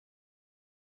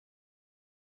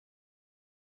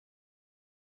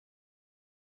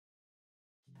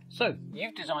So,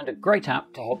 you've designed a great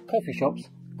app to help coffee shops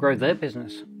grow their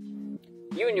business.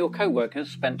 You and your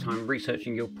co-workers spent time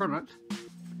researching your product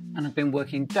and have been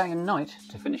working day and night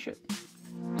to finish it.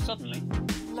 Suddenly,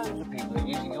 loads of people are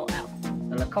using your app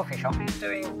and the coffee shop is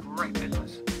doing great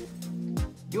business.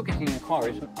 You're getting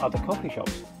inquiries from other coffee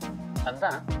shops, and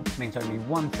that means only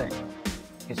one thing.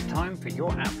 It's time for your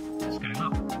app to scale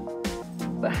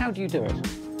up. But how do you do it?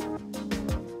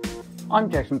 I'm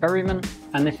Jason Berryman,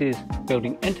 and this is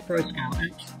Building Enterprise Scale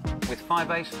Apps with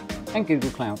Firebase and Google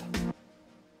Cloud.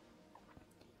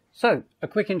 So, a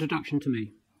quick introduction to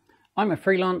me. I'm a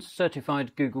freelance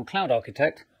certified Google Cloud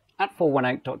architect at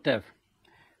 418.dev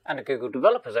and a Google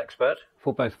Developers expert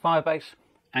for both Firebase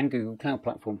and Google Cloud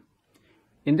Platform.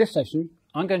 In this session,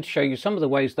 I'm going to show you some of the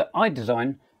ways that I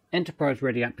design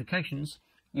enterprise-ready applications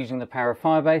using the power of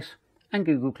Firebase and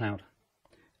Google Cloud.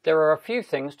 There are a few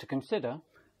things to consider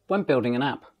when building an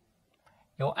app.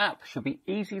 Your app should be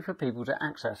easy for people to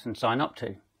access and sign up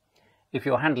to. If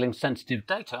you're handling sensitive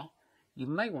data, you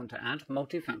may want to add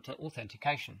multi-factor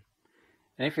authentication.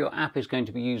 And if your app is going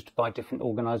to be used by different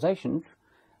organizations,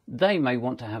 they may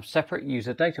want to have separate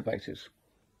user databases.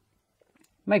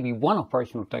 Maybe one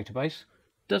operational database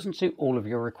doesn't suit all of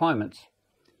your requirements.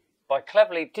 By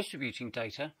cleverly distributing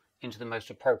data into the most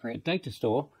appropriate data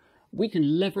store, we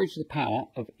can leverage the power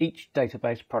of each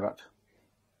database product.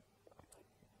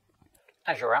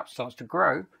 As your app starts to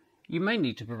grow, you may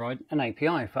need to provide an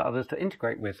API for others to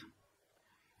integrate with.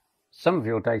 Some of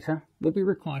your data will be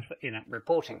required for in-app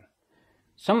reporting.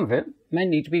 Some of it may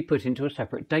need to be put into a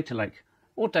separate data lake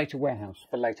or data warehouse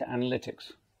for later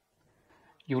analytics.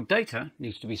 Your data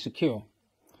needs to be secure.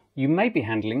 You may be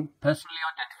handling personally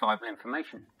identifiable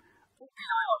information, or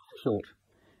PII for short,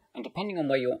 and depending on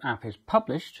where your app is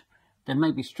published, there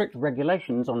may be strict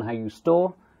regulations on how you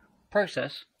store,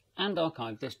 process, and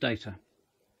archive this data.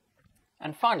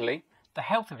 And finally, the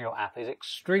health of your app is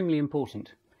extremely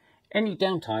important. Any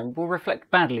downtime will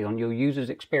reflect badly on your user's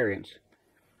experience.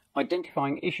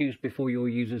 Identifying issues before your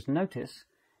users notice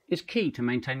is key to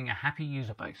maintaining a happy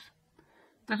user base.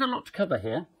 There's a lot to cover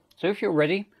here, so if you're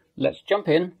ready, let's jump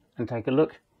in and take a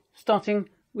look, starting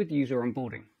with user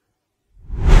onboarding.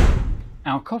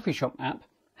 Our coffee shop app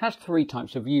has three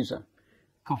types of user: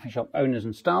 coffee shop owners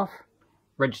and staff,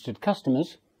 registered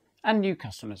customers, and new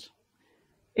customers.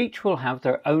 Each will have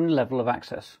their own level of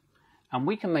access, and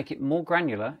we can make it more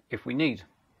granular if we need.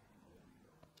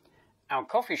 Our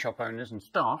coffee shop owners and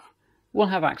staff will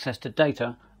have access to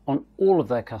data on all of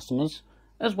their customers,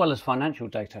 as well as financial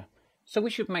data, so we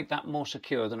should make that more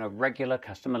secure than a regular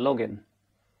customer login.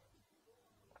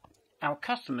 Our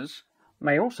customers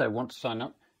may also want to sign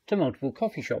up to multiple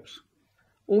coffee shops,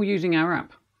 all using our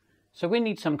app, so we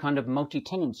need some kind of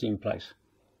multi-tenancy in place.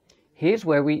 Here's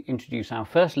where we introduce our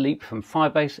first leap from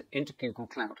Firebase into Google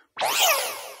Cloud.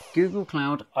 Google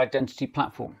Cloud Identity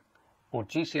Platform, or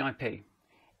GCIP,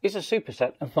 is a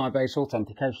superset of Firebase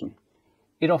Authentication.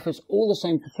 It offers all the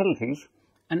same facilities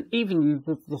and even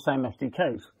uses the same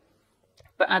SDKs,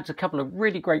 but adds a couple of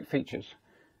really great features: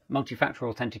 multi-factor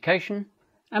authentication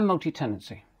and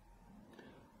multi-tenancy.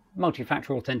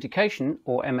 Multi-factor authentication,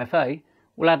 or MFA,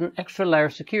 will add an extra layer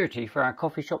of security for our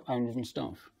coffee shop owners and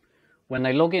staff. When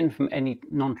they log in from any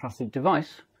non-trusted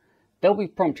device, they'll be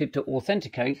prompted to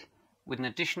authenticate with an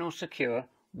additional secure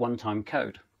one-time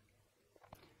code.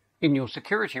 In your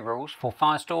security rules for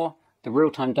Firestore, the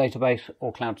real-time database,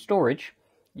 or cloud storage,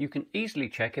 you can easily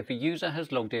check if a user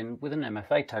has logged in with an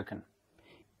MFA token.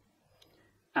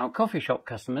 Our coffee shop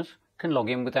customers can log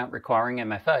in without requiring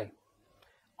MFA.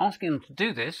 Asking them to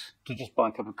do this to just buy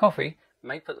a cup of coffee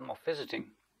may put them off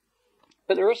visiting.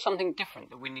 But there is something different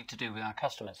that we need to do with our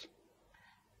customers.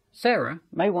 Sarah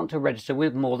may want to register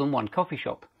with more than one coffee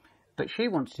shop, but she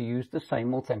wants to use the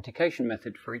same authentication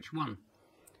method for each one.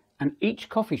 And each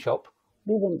coffee shop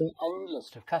will want their own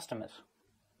list of customers.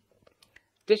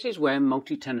 This is where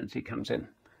multi-tenancy comes in.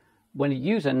 When a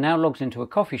user now logs into a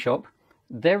coffee shop,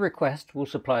 their request will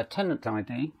supply a tenant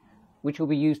ID, which will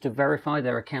be used to verify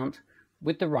their account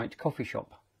with the right coffee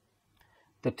shop.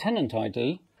 The tenant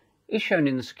ID is shown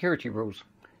in the security rules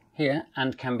here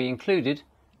and can be included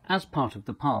as part of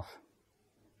the path.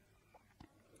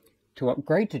 To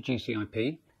upgrade to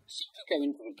GCIP, simply go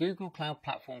into the Google Cloud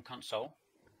Platform console,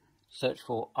 search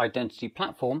for Identity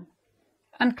Platform,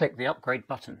 and click the Upgrade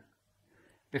button.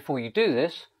 Before you do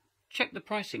this, check the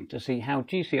pricing to see how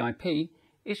GCIP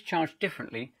is charged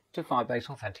differently to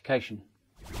Firebase Authentication.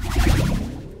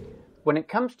 When it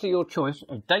comes to your choice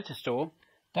of data store,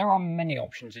 there are many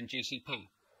options in GCP.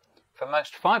 For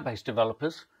most Firebase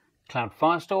developers, Cloud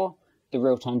Firestore, the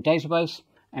real-time database,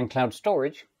 and cloud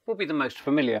storage will be the most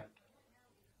familiar.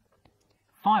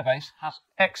 Firebase has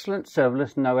excellent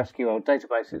serverless NoSQL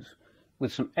databases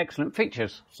with some excellent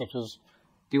features such as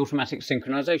the automatic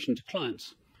synchronization to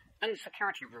clients and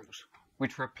security rules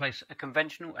which replace a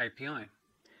conventional API.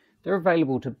 They're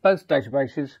available to both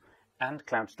databases and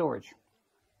cloud storage.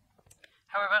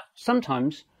 However,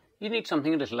 sometimes you need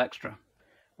something a little extra.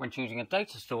 When choosing a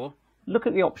data store, look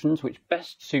at the options which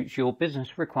best suits your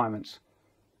business requirements.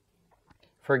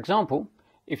 For example,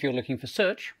 if you're looking for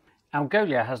search,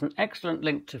 Algolia has an excellent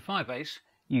link to Firebase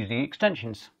using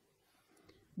extensions.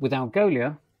 With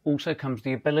Algolia also comes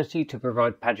the ability to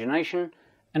provide pagination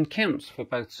and counts for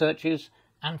both searches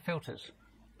and filters,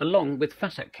 along with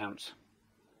facet counts.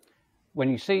 When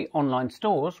you see online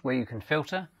stores where you can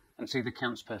filter and see the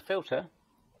counts per filter,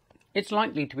 it's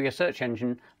likely to be a search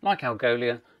engine like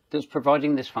Algolia that's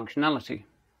providing this functionality.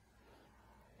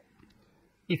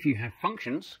 If you have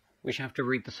functions which have to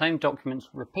read the same documents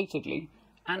repeatedly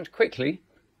and quickly,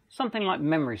 something like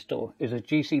Memory Store is a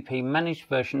GCP managed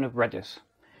version of Redis,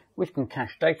 which can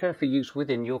cache data for use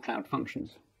within your cloud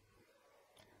functions.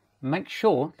 Make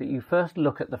sure that you first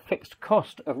look at the fixed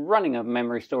cost of running a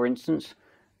Memory Store instance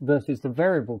versus the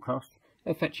variable cost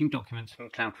of fetching documents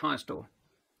from Cloud Firestore.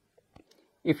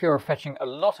 If you're fetching a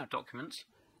lot of documents,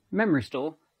 Memory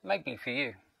Store may be for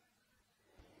you.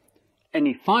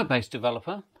 Any Firebase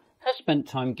developer has spent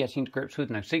time getting to grips with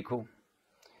NoSQL.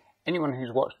 Anyone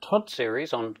who's watched Todd's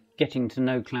series on getting to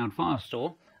know Cloud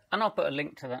Firestore, and I'll put a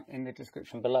link to that in the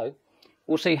description below,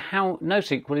 will see how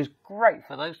NoSQL is great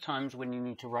for those times when you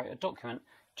need to write a document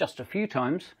just a few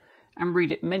times and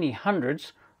read it many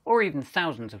hundreds or even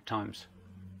thousands of times.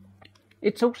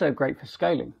 It's also great for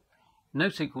scaling.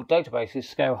 NoSQL databases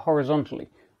scale horizontally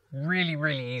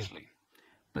really easily,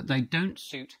 but they don't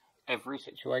suit every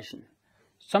situation.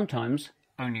 Sometimes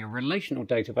only a relational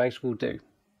database will do.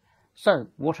 So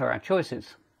what are our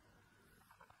choices?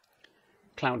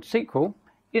 Cloud SQL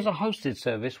is a hosted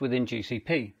service within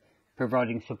GCP,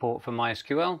 providing support for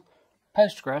MySQL,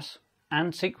 Postgres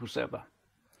and SQL Server.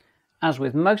 As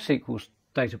with most SQL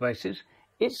databases,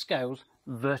 it scales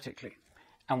vertically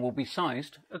and will be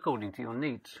sized according to your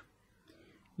needs.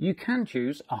 You can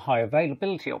choose a high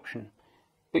availability option,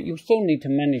 but you'll still need to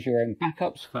manage your own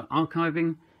backups for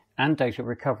archiving and data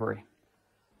recovery.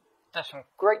 There's some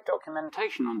great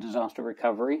documentation on disaster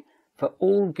recovery for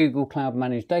all Google Cloud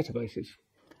managed databases.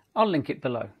 I'll link it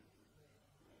below.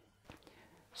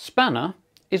 Spanner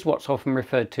is what's often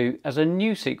referred to as a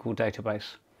new SQL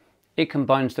database. It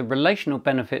combines the relational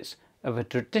benefits of a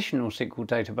traditional SQL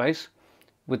database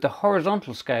with the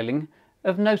horizontal scaling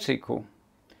of NoSQL.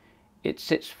 It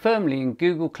sits firmly in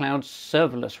Google Cloud's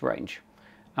serverless range,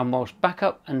 and whilst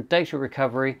backup and data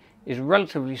recovery is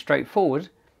relatively straightforward,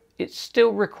 it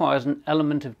still requires an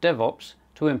element of DevOps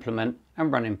to implement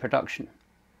and run in production.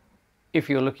 If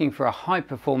you're looking for a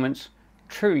high-performance,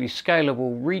 truly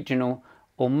scalable regional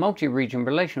or multi-region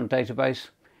relational database,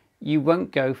 you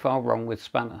won't go far wrong with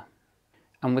Spanner.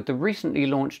 And with the recently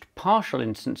launched partial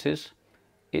instances,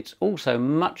 it's also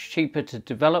much cheaper to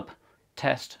develop,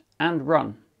 test and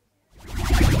run.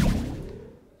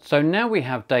 So now we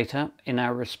have data in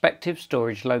our respective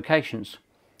storage locations.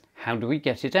 How do we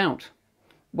get it out?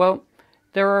 Well,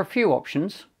 there are a few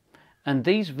options, and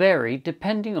these vary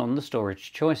depending on the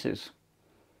storage choices.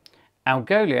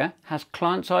 Algolia has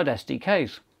client-side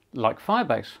SDKs, like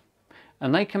Firebase,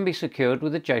 and they can be secured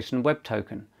with a JSON Web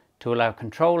Token to allow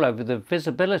control over the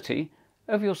visibility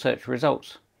of your search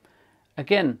results.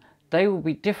 Again, they will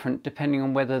be different depending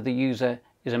on whether the user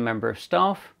is a member of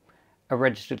staff, a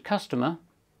registered customer,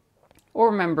 or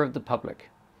a member of the public.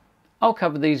 I'll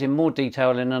cover these in more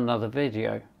detail in another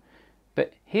video,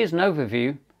 but here's an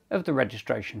overview of the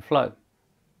registration flow.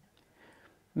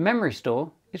 Memory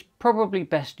Store is probably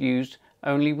best used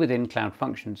only within Cloud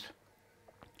Functions.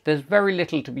 There's very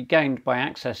little to be gained by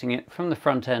accessing it from the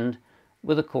front end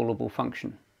with a callable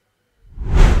function.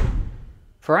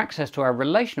 For access to our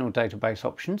relational database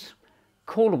options,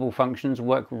 callable functions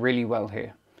work really well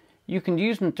here. You can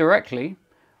use them directly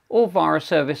or via a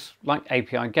service like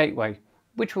API Gateway,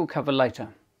 which we'll cover later.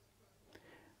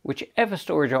 Whichever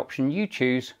storage option you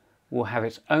choose will have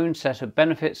its own set of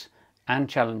benefits and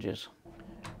challenges.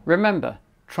 Remember,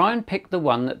 try and pick the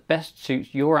one that best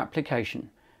suits your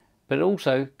application, but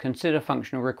also consider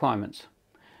functional requirements,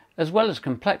 as well as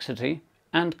complexity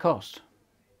and cost.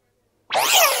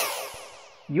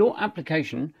 Your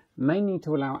application may need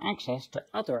to allow access to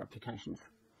other applications.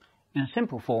 In a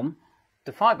simple form,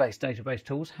 the Firebase database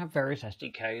tools have various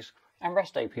SDKs and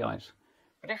REST APIs,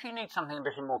 but if you need something a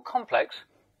bit more complex,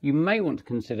 you may want to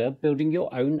consider building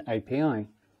your own API.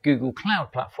 Google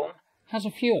Cloud Platform has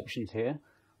a few options here,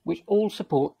 which all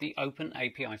support the Open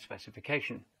API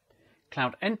specification.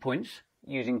 Cloud endpoints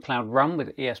using Cloud Run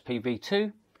with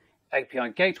ESPv2, API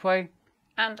Gateway,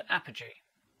 and Apogee.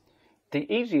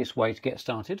 The easiest way to get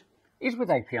started is with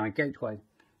API Gateway,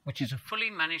 which is a fully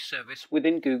managed service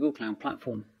within Google Cloud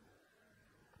Platform.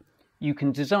 You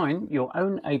can design your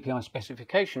own API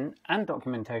specification and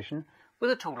documentation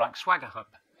with a tool like Swagger Hub,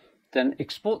 then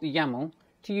export the YAML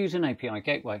to use an API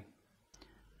Gateway.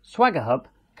 Swagger Hub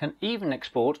can even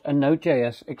export a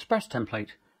Node.js Express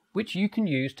template, which you can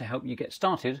use to help you get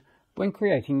started when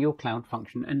creating your Cloud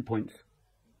Function endpoints.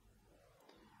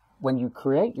 When you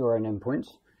create your own endpoints,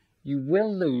 you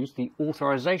will lose the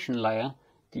authorization layer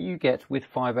that you get with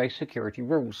Firebase security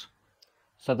rules.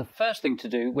 So the first thing to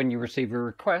do when you receive a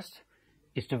request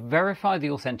is to verify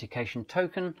the authentication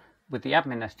token with the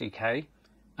admin SDK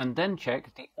and then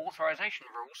check the authorization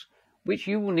rules, which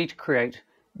you will need to create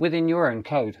within your own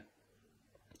code.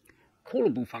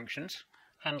 Callable functions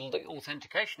handle the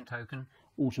authentication token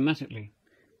automatically,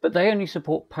 but they only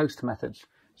support post methods.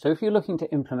 So if you're looking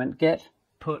to implement get,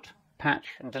 put, patch,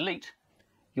 and delete,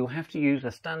 you'll have to use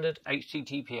a standard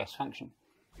HTTPS function.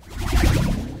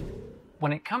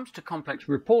 When it comes to complex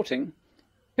reporting,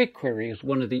 BigQuery is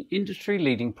one of the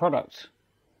industry-leading products.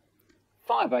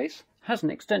 Firebase has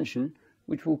an extension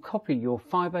which will copy your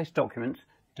Firebase documents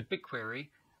to BigQuery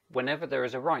whenever there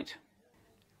is a write.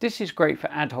 This is great for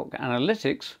ad hoc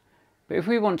analytics, but if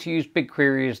we want to use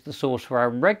BigQuery as the source for our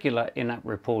regular in-app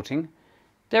reporting,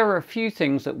 there are a few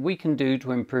things that we can do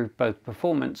to improve both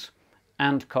performance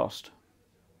and cost.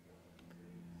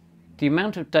 The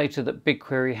amount of data that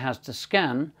BigQuery has to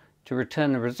scan to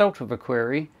return the result of a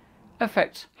query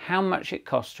affects how much it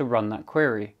costs to run that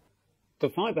query. The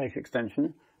Firebase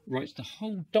extension writes the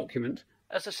whole document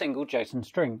as a single JSON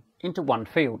string into one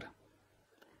field.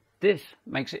 This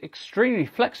makes it extremely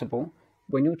flexible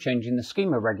when you're changing the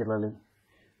schema regularly,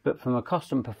 but from a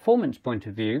cost and performance point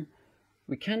of view,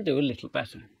 we can do a little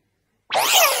better.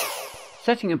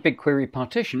 Setting a BigQuery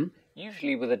partition,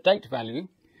 usually with a date value,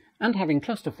 and having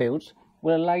cluster fields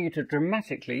will allow you to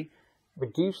dramatically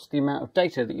reduce the amount of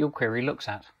data that your query looks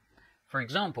at. For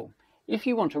example, if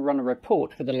you want to run a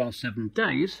report for the last 7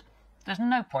 days, there's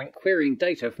no point querying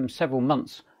data from several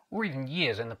months or even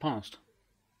years in the past.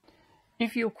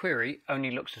 If your query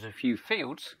only looks at a few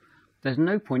fields, there's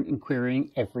no point in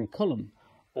querying every column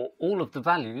or all of the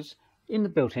values in the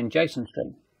built-in JSON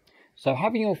string. So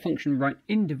having your function write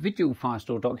individual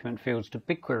Firestore document fields to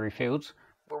BigQuery fields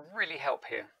will really help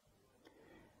here.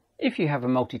 If you have a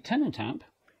multi-tenant app,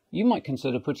 you might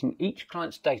consider putting each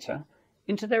client's data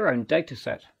into their own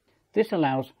dataset. This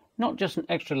allows not just an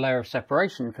extra layer of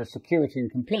separation for security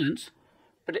and compliance,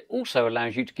 but it also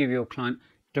allows you to give your client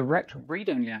direct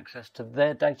read-only access to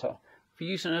their data for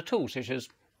use in a tool such as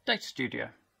Data Studio.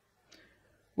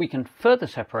 We can further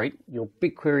separate your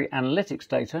BigQuery analytics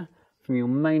data from your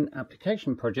main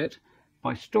application project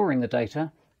by storing the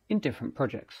data in different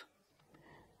projects.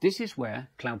 This is where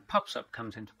Cloud PubSub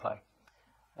comes into play.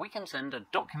 We can send a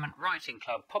document write in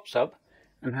Cloud PubSub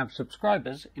and have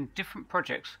subscribers in different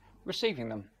projects receiving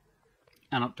them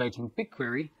and updating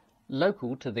BigQuery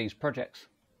local to these projects.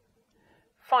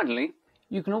 Finally,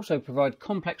 you can also provide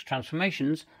complex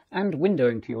transformations and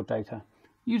windowing to your data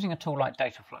using a tool like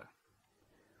Dataflow.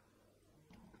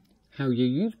 How you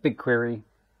use BigQuery,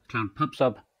 Cloud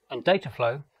PubSub, and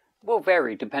Dataflow will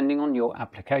vary depending on your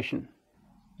application.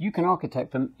 You can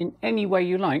architect them in any way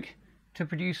you like to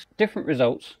produce different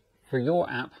results for your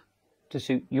app to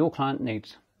suit your client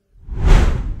needs.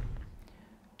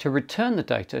 To return the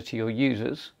data to your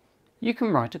users, you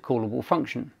can write a callable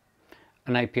function,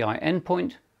 an API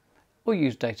endpoint, or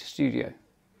use Data Studio.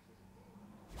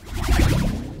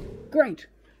 Great!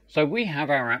 So we have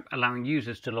our app allowing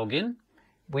users to log in,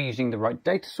 we're using the right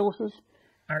data sources,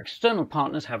 our external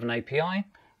partners have an API, and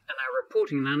our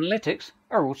reporting and analytics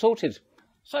are all sorted.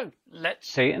 So let's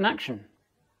see it in action.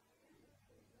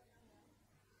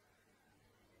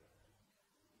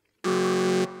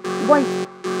 Wait,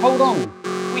 hold on,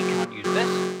 we can't use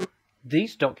this.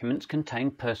 These documents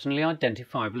contain personally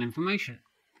identifiable information.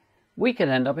 We could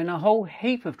end up in a whole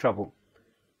heap of trouble.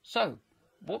 So,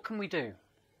 what can we do?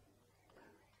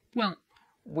 Well,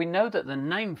 we know that the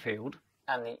name field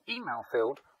and the email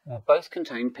field will both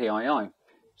contain PII,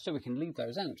 so we can leave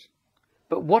those out.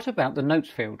 But what about the notes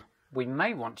field? We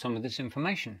may want some of this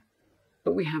information,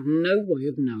 but we have no way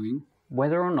of knowing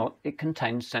whether or not it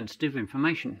contains sensitive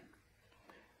information.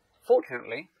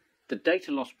 Fortunately, the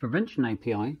Data Loss Prevention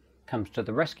API comes to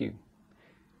the rescue.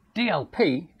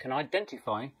 DLP can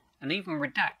identify and even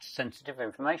redact sensitive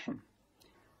information.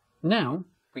 Now,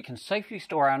 we can safely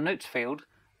store our notes field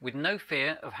with no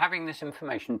fear of having this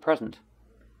information present.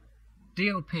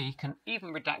 DLP can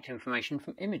even redact information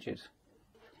from images.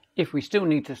 If we still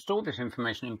need to store this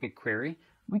information in BigQuery,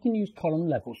 we can use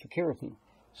column-level security,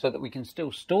 so that we can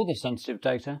still store the sensitive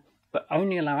data, but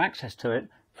only allow access to it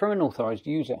from an authorized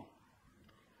user.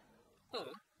 Or,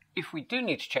 if we do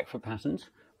need to check for patterns,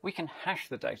 we can hash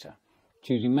the data,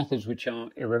 choosing methods which are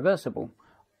irreversible,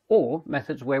 or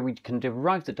methods where we can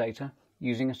derive the data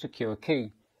using a secure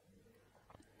key.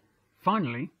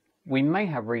 Finally, we may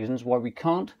have reasons why we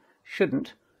can't,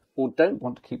 shouldn't, or don't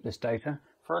want to keep this data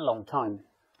for a long time.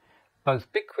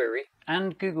 Both BigQuery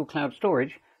and Google Cloud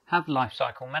Storage have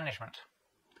lifecycle management.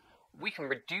 We can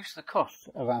reduce the costs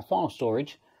of our file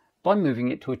storage by moving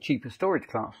it to a cheaper storage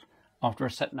class after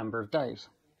a set number of days.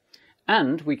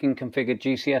 And we can configure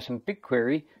GCS and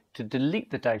BigQuery to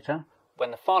delete the data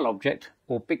when the file object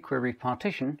or BigQuery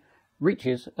partition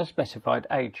reaches a specified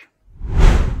age.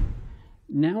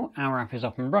 Now our app is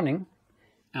up and running,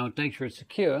 our data is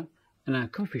secure, and our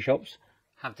coffee shops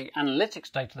have the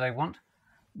analytics data they want,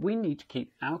 we need to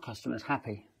keep our customers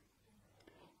happy.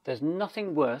 There's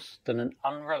nothing worse than an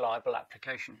unreliable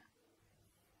application.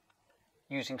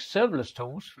 Using serverless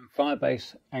tools from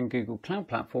Firebase and Google Cloud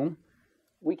Platform,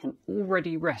 we can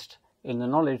already rest in the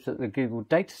knowledge that the Google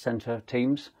Data Center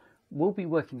teams will be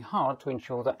working hard to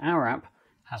ensure that our app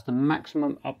has the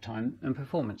maximum uptime and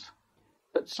performance.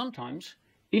 But sometimes,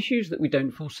 issues that we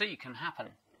don't foresee can happen.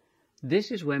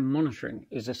 This is where monitoring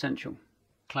is essential.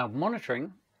 Cloud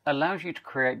monitoring allows you to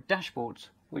create dashboards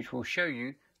which will show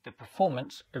you the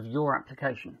performance of your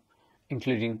application,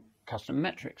 including custom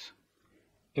metrics.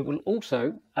 It will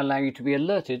also allow you to be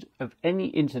alerted of any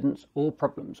incidents or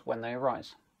problems when they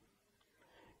arise.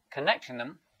 Connecting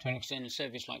them to an external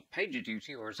service like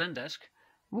PagerDuty or Zendesk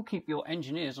will keep your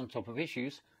engineers on top of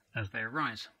issues as they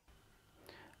arise.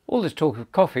 All this talk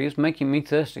of coffee is making me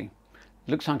thirsty.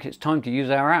 Looks like it's time to use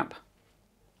our app.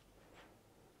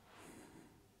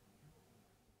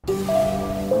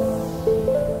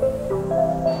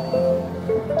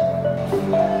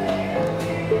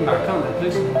 Come on,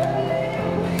 please.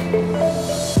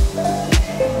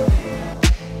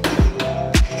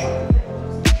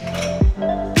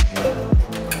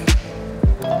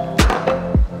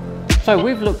 So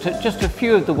we've looked at just a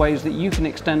few of the ways that you can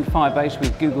extend Firebase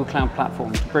with Google Cloud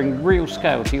Platform to bring real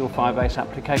scale to your Firebase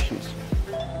applications.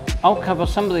 I'll cover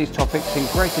some of these topics in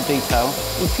greater detail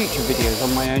in future videos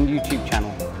on my own YouTube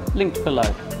channel, linked below.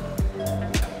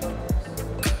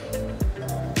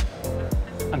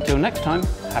 Until next time,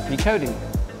 happy coding!